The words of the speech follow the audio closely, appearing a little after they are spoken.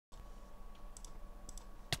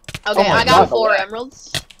Okay, my I got God. 4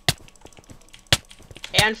 emeralds.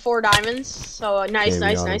 And 4 diamonds. So nice, Okay, we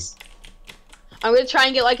nice, got 'em. nice. I'm gonna try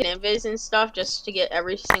and get like an invis and stuff just to get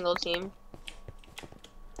every single team.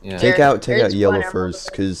 Yeah. Take There- out there's yellow one emerald first,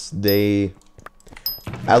 over because they...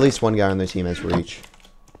 At least one guy on their team has reach.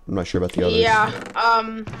 I'm not sure about the others. Yeah.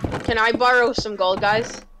 Can I borrow some gold,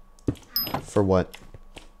 guys? For what?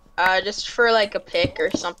 Just for like a pick or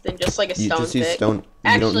something, just like a You stone just use pick. stone... You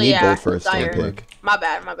Actually, don't need yeah, gold for a it's stone iron. pick. My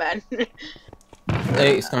bad, my bad.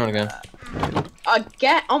 Hey, he's coming again.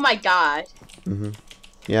 Again? Oh my god.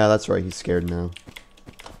 Yeah, that's right. He's scared now.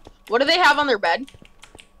 What do they have on their bed?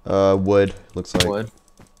 Wood. Looks like. Wood.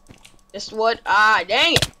 Just wood? Ah,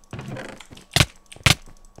 dang it.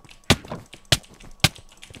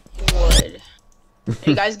 Wood.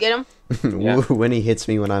 You guys get him? Yeah. When he hits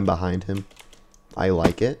me when I'm behind him. I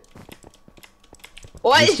like it.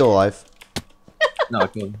 What? He's still alive. No, I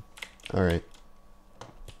killed him. Alright.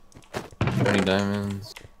 20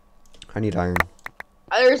 diamonds. I need iron.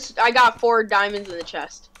 I got 4 diamonds in the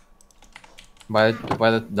chest. By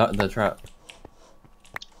the trap.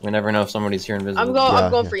 We never know if somebody's here invisible. I'm Yeah,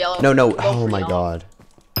 going yeah. for yellow. No, no. I'm going Oh for my yellow. god.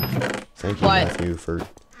 Thank you, What? Matthew, for...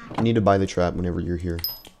 You need to buy the trap whenever you're here.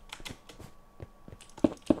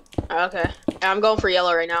 Okay. I'm going for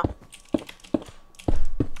yellow right now.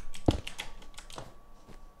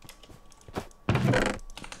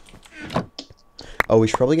 Oh, we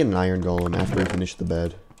should probably get an iron golem after we finish the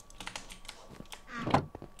bed.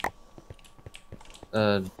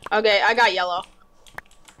 Okay, I got yellow.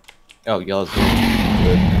 Oh, yellow's here.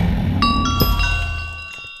 Good.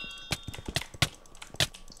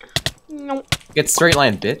 No. Get straight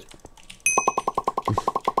line, bitch.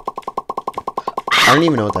 I don't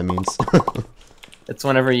even know what that means. It's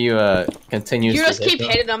whenever you continue. You just keep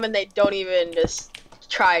hitting them and they don't even just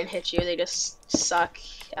try and hit you. They just suck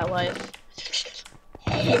at life.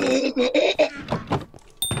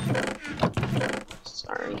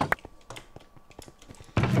 Sorry.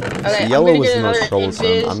 Okay, yellow I'm gonna was get the most another troublesome.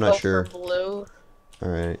 invis, I'm not go for sure. Blue.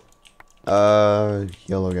 Alright.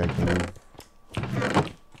 Yellow guy coming.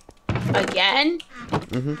 Again?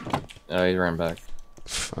 Oh, he ran back.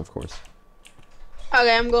 Of course.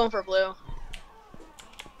 Okay, I'm going for blue.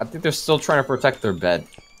 I think they're still trying to protect their bed.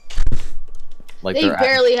 Like They they're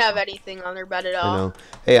barely have anything on their bed at I all. know.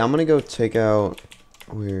 Hey, I'm gonna go take out...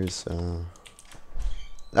 Where's,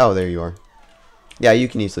 Oh, there you are. Yeah, you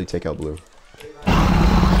can easily take out blue.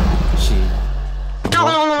 She.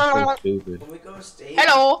 No. Stupid. When we go to state,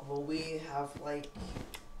 Hello. will we have like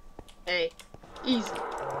Hey, easy.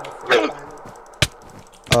 full time?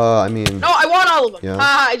 I mean... No, I want all of them. Yeah.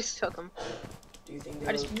 Ah, I just took them. Do you think I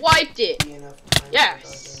there just will wiped it. be enough time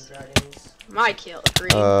Yes. for Dungeons and Dragons? My kill.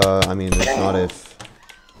 Green. I mean, it's not if...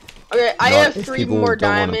 Okay, I not have if 3 people more don't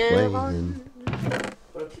wanna diamonds. play, then...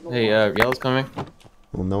 What if people Hey, want- yellow's coming.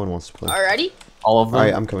 Well, no one wants to play. Alrighty. All of them.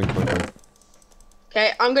 Alright, I'm coming.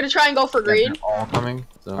 Okay, I'm gonna try and go for Yeah, green. they're all coming.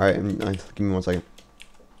 So. Alright, give me 1 second.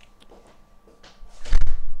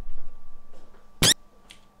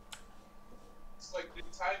 It's like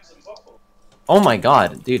good times in Buffalo. Oh my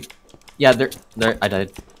god, dude. Yeah, they're. I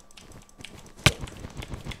died.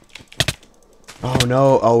 Oh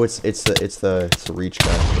no! Oh, it's the reach guy.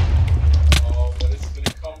 Oh, but it's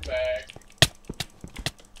gonna come back.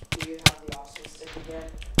 Do you have the awesome stick again?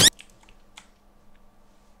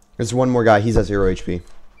 There's one more guy. He's at 0 HP.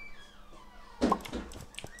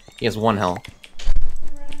 He has 1 health.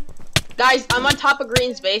 Guys, I'm on top of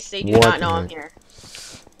green's base. They do What not the know I'm heck? here.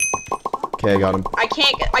 Okay, I got him. I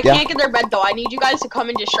Yeah. can't get their bed though. I need you guys to come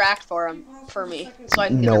and distract for me, so I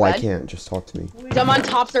can get No, their I bed. can't. Just talk to me. I'm on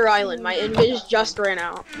top of their island. My invis just ran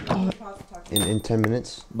out. In 10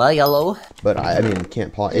 minutes. Bye, yellow. But I mean,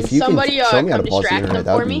 can't pause. Can If you can somebody, show me how to come pause the distract internet, them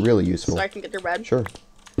that would for be me? really useful. So I can get their bed. Sure.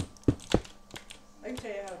 I can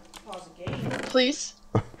tell you how to pause a game. Please.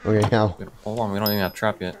 Okay, now Hold on, we don't even have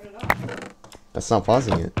trap yet. Turn it off. that's not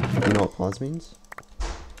pausing it. Do you know what pause means?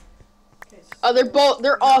 Okay, Oh,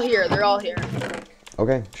 they're all here. They're all here.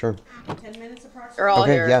 Okay, sure. 10 minutes approximately. They're all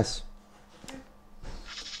Okay, here. yes.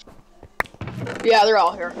 Yeah, they're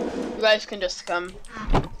all here. You guys can just come.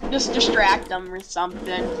 Just distract them or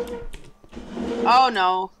something. Oh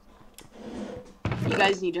no. You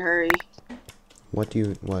guys need to hurry. What do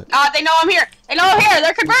you what? Ah, they know I'm here. They know I'm here.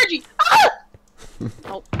 They're converging. Ah!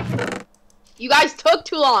 Oh. You guys took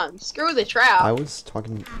too long. Screw the trap. I was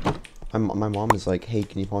talking. My mom is like, "Hey,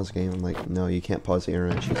 can you pause the game?" I'm like, "No, you can't pause the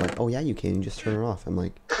internet." She's like, "Oh yeah, you can. You just turn it off." I'm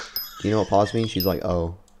like, "Do you know what pause means?" She's like,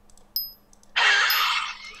 "Oh."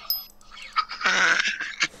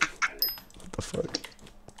 What the fuck?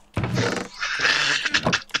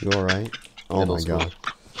 You alright? Oh my Middle school. god.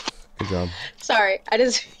 Good job. Sorry, I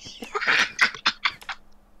just.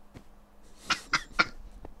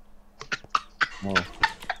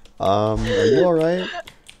 Oh. Are you alright?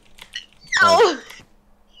 Ow!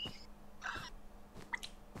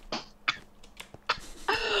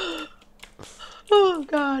 Oh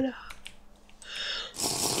God.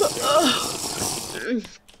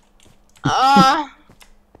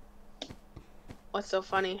 What's so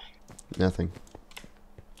funny? Nothing.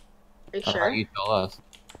 Are you How sure? about you tell us?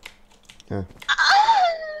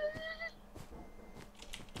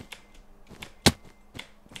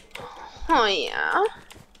 Oh yeah.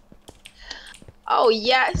 Oh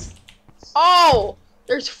yes. Oh,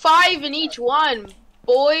 there's 5 in each one,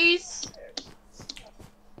 boys.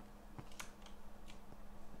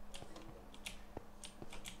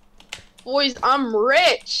 Boys, I'm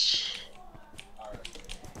rich.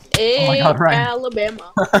 my In God, Ryan.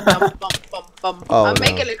 Alabama. Bum, bum, bum, bum. Oh, I'm no.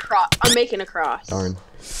 making a cross. I'm making a cross. Darn.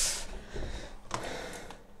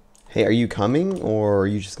 Hey, are you coming, or are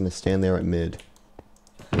you just gonna stand there at mid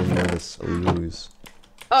and let us lose?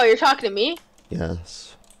 Oh, you're talking to me?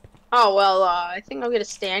 Yes. Oh well, I think I'm gonna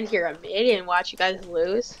stand here at mid and watch you guys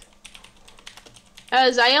lose.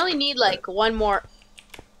 Cause I only need like one more.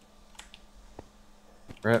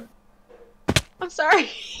 Rip. I'm sorry.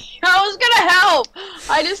 I was gonna help.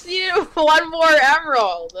 I just needed one more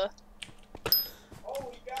emerald.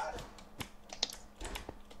 Oh, you got it.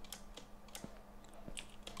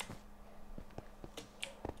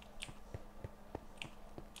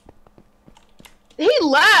 He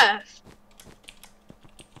left.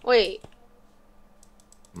 Wait.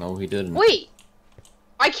 No, he didn't. Wait.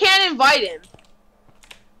 I can't invite him.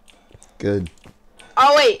 Good.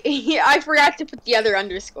 Oh wait. I forgot to put the other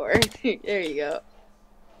underscore. There you go.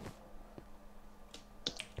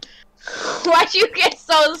 Why'd you get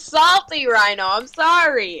so salty, Rhino? I'm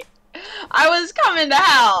sorry. I was coming to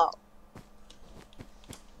help.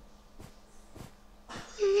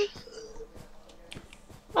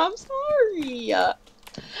 I'm sorry.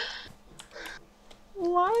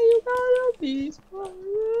 Why you gotta be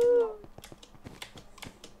so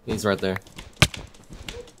He's right there.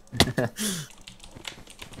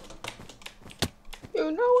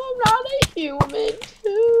 You know I'm not a human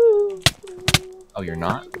too. Oh, you're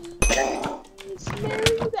not?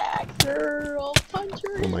 Marry that girl, punch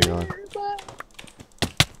her Oh my in God. her butt.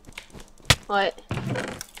 What?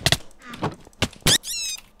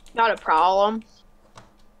 Not a problem.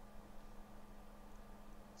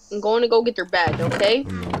 I'm going to go get their bed, okay?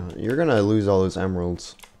 Oh my God. You're gonna lose all those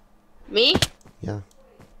emeralds. Me? Yeah.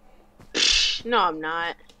 No, I'm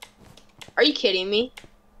not. Are you kidding me?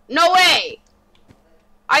 No way!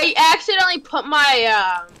 I accidentally put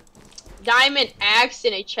my diamond axe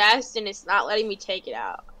in a chest and it's not letting me take it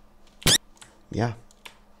out. Yeah.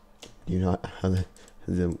 Do you know how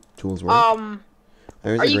the tools work?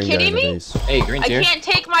 There's are a you green guy kidding in the me? base. Hey, Green's I here. can't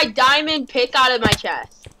take my diamond pick out of my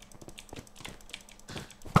chest.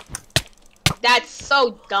 That's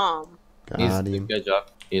so dumb. Got him. Good job.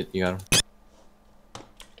 You got him.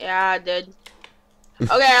 Yeah, I did. Okay,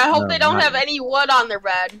 I hope No, they don't not- have any wood on their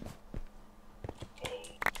bed.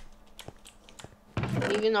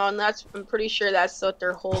 Even though I'm pretty sure that's what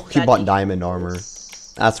their whole He bed bought is. diamond armor.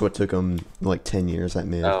 That's what took him like 10 years at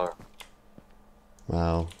mid. Oh,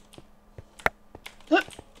 Wow.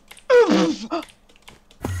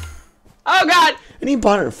 Oh God! And he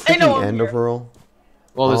bought a I know freaking I'm ender here. pearl.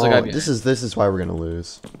 well, there's a guy Oh, behind. this is why we're gonna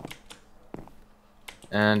lose.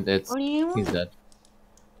 And it's What do you he's want? dead.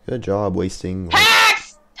 Good job wasting. Like,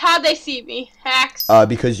 Hacks! How'd they see me? Hacks.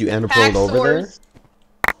 because you ender pearled over there. Hacksaws.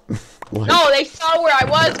 Like, No, they saw where I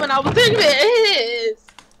was when I was in this.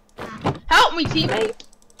 Help me, teammate.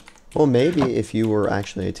 Well, maybe if you were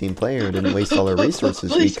actually a team player and didn't waste all our resources,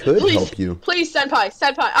 Please, we could please. help you. Please, senpai,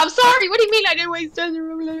 senpai. I'm sorry. What do you mean I didn't waste time?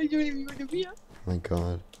 My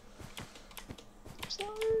God.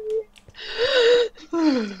 Sorry.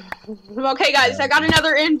 Okay, guys, I got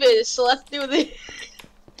another invis, so let's do this.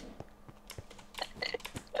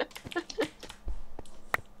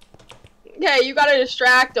 Okay, you gotta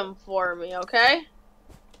distract them for me, okay?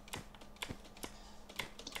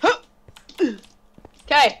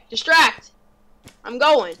 Okay, distract. I'm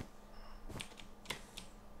going.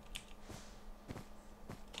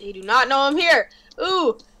 They do not know I'm here.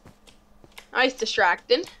 Ooh. Nice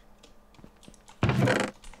distracting.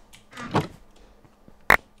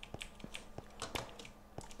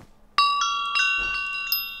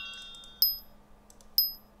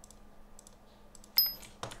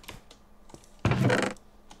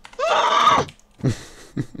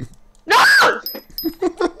 No!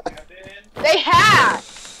 They had.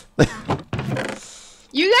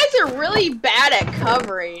 You guys are really bad at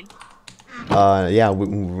covering. Yeah,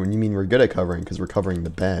 when you mean we're good at covering, because we're covering the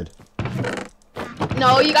bed.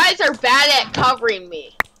 No, you guys are bad at covering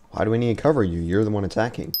me. Why do we need to cover you? You're the one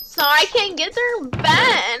attacking. So I can get their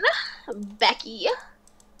Ben. Becky.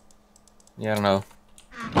 Yeah, I don't know.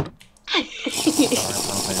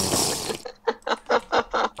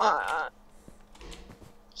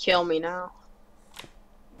 Kill me now.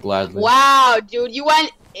 Gladly. Wow, dude, you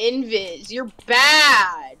went invis. You're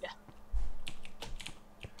bad.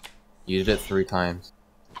 You did it 3 times.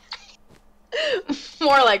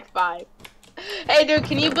 More like 5. Hey, dude,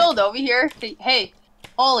 can you build over here? Hey,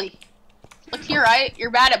 Holy. Look to your right.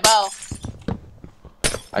 You're bad at bow.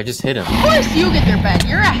 I just hit him. Of course you get their bed.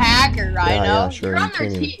 You're a hacker, I know. Yeah, sure, You're on you their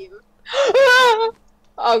can't even- team.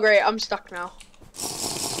 Oh, great. I'm stuck now.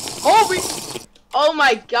 Oh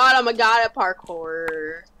my god, I'm a god at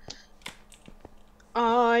parkour.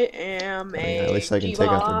 I am a At least I can take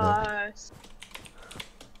out their bed. boss.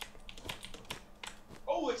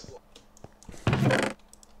 Oh, it's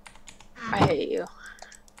I hate you.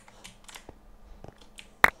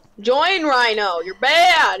 Join Rhino. You're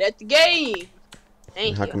bad at the game.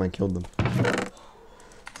 Thank How you. come I killed them?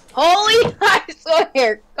 Holy, I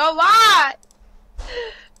swear. Come on.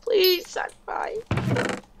 Please, suck pie.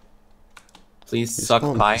 Please You suck just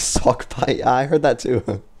call 'em pie. Suck pie. Yeah, I heard that too.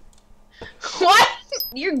 What?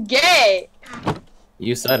 You're gay.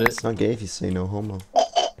 You said it. It's not gay if you say no homo.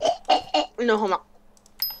 No homo.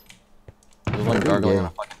 The one gargling on a Yeah.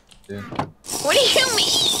 fucking dude. What do you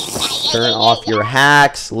mean? Turn off your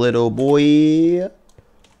hacks, little boy.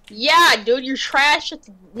 Yeah, dude, you're trash.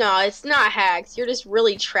 No, it's not hacks. You're just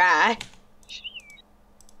really trash.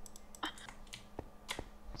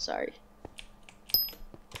 Sorry.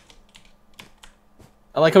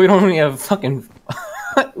 I like how we don't even have fucking.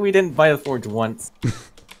 We didn't buy the forge once.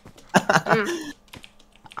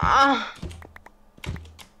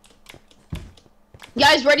 You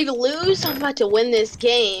guys ready to lose? I'm about to win this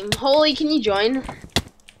game. Holy, can you join?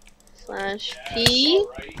 Slash P.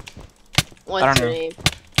 alright. What's I don't your know. name?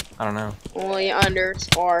 I don't know. Holy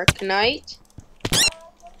underscore Knight.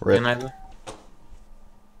 Rip. Can I-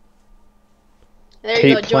 There you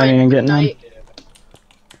Keep go, join planning on getting Knight.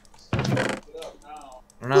 Put up now.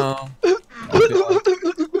 No.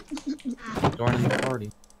 Joining the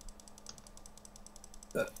party.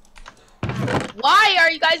 Why are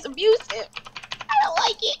you guys abusive? I don't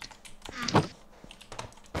like it.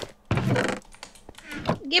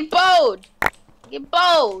 Get bowed. Get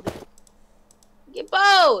bowed. Get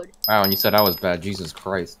bowed. Wow, and you said I was bad. Jesus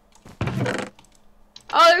Christ.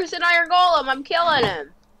 Oh, there's an iron golem. I'm killing him.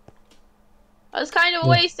 That's kind of a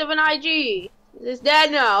waste of an IG. He's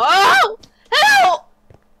dead now. Oh! Help!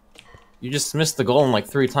 You just missed the golem like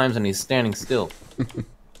 3 times and he's standing still.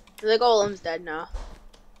 The golem's dead now.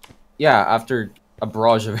 Yeah, after a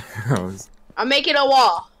barrage of arrows. I'm making a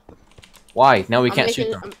wall. Why? Now we I'm can't making,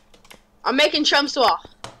 shoot them. I'm making Trump's wall.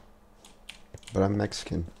 But I'm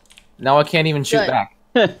Mexican. Now I can't even shoot Good. back.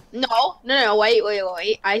 No,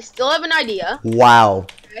 wait. I still have an idea. Wow.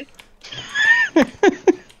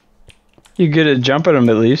 You good at jumping them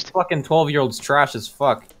at least. Fucking 12-year-old's trash as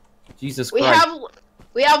fuck. Jesus We Christ.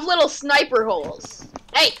 have little sniper holes.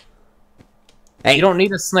 Hey, You don't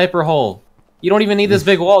need a sniper hole. You don't even need this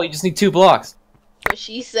big wall. You just need 2 blocks. what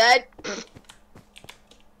she said.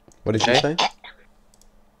 What did you say?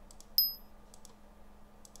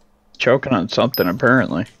 Choking on something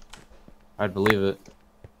apparently. I'd believe it.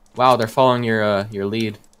 Wow, they're following your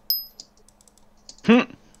lead.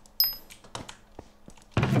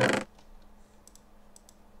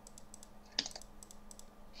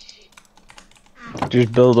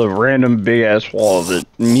 Just build a random big ass wall that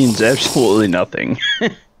means absolutely nothing.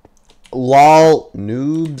 LOL,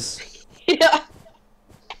 noobs. Yeah.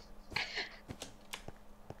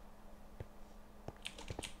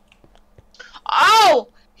 Oh,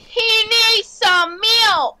 he needs some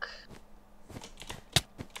milk.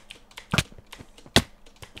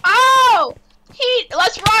 Oh,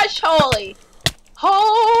 let's rush, Holy.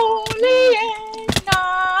 Holy and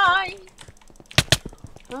night.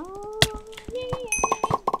 Holy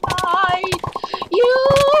and night. You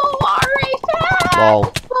are a fat LOL.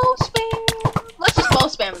 bow spam. Let's just bow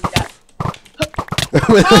spam and do that.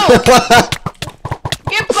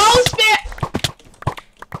 Get bow spam.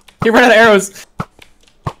 You ran out of arrows.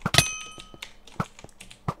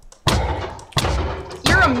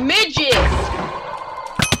 You're a midget!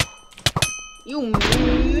 You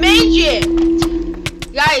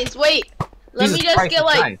midget! Guys, wait. Let Jesus me just Christ, get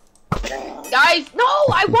like... Guys, no!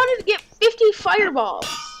 I wanted to get 50 fireballs!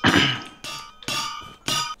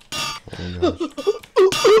 Oh, no.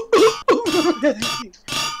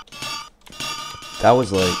 That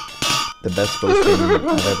was like The best boasting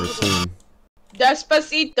I've ever seen.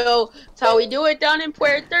 Despacito, it's how we do it down in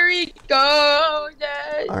Puerto Rico.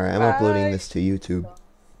 Alright, I'm uploading this to YouTube.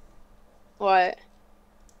 What?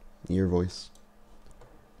 Your voice.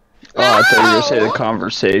 Oh, I thought you were gonna say the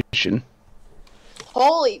conversation.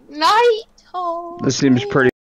 Holy night. Holy This seems pretty